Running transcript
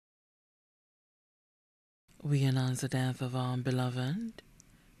We announce the death of our beloved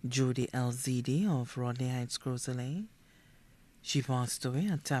Judy Elzidi of Rodney Heights, Grosley. She passed away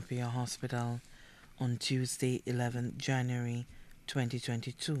at Tapia Hospital on Tuesday, 11th January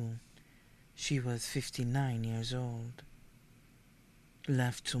 2022. She was 59 years old.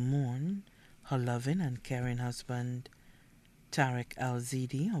 Left to mourn her loving and caring husband, Tarek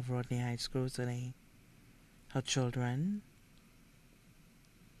Elzidi of Rodney Heights, Grosley. Her children,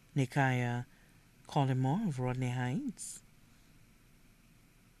 Nikaya Collymore of Rodney Heights,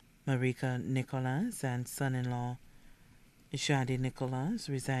 Marika Nicholas and son-in-law Shadi Nicholas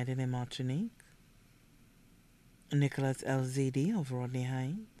residing in Martinique, Nicholas Elzidi of Rodney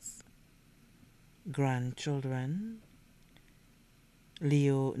Heights, grandchildren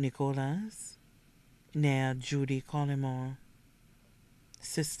Leo Nicholas, Nea Judy Collymore,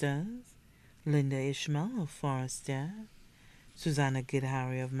 sisters Linda Ishmael of Forestier, Susanna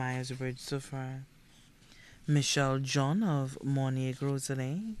Gidhari of Myersbridge, Suffolk, Michelle John of Mornier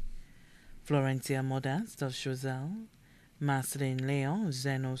Grosley, Florencia Modest of Choiseul, Marceline Leon of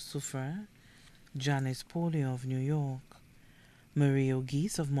Zeno Suffolk, Janice Polio of New York, Marie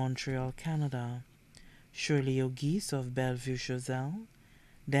O'Geese of Montreal, Canada, Shirley O'Geese of Bellevue, Choiseul,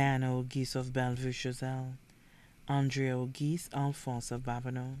 Diana O'Geese of Bellevue, Choiseul, Andrea O'Geese Alphonse of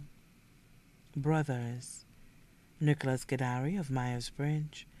Babonneau. Brothers, Nicholas Gidhari of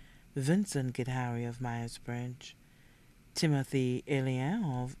Myersbridge, Vincent Gidhari of Myersbridge, Timothy Elien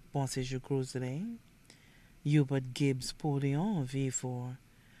of Bonsejour-Grosley, Hubert Gibbs Polion of V4,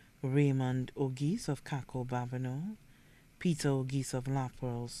 Raymond O'Geese of Caco Babonneau, Peter O'Geese of La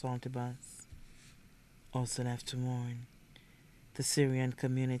Pearl, Saltibus. Also left to mourn the Syrian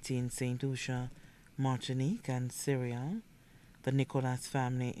community in St. Lucia, Martinique and Syria, the Nicholas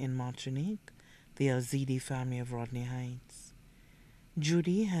family in Martinique, the Elzidi family of Rodney Heights.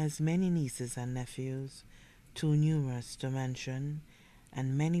 Judy has many nieces and nephews, too numerous to mention,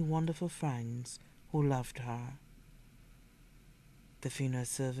 and many wonderful friends who loved her. The funeral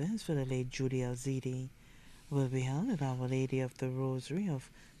service for the late Judy Elzidi will be held at Our Lady of the Rosary of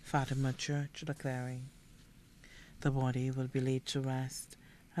Fatima Church, La Clary. The body will be laid to rest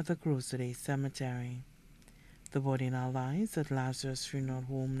at the Grosley Cemetery. The body now lies at Lazarus Funeral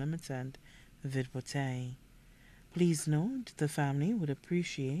Home Limited, Vidbote. Please note the family would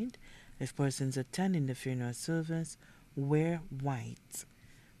appreciate if persons attending the funeral service wear white,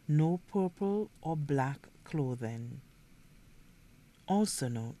 no purple or black clothing. Also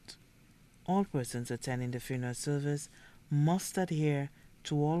note, all persons attending the funeral service must adhere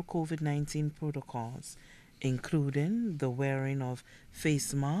to all COVID-19 protocols, including the wearing of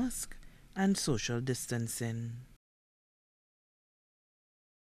face mask and social distancing.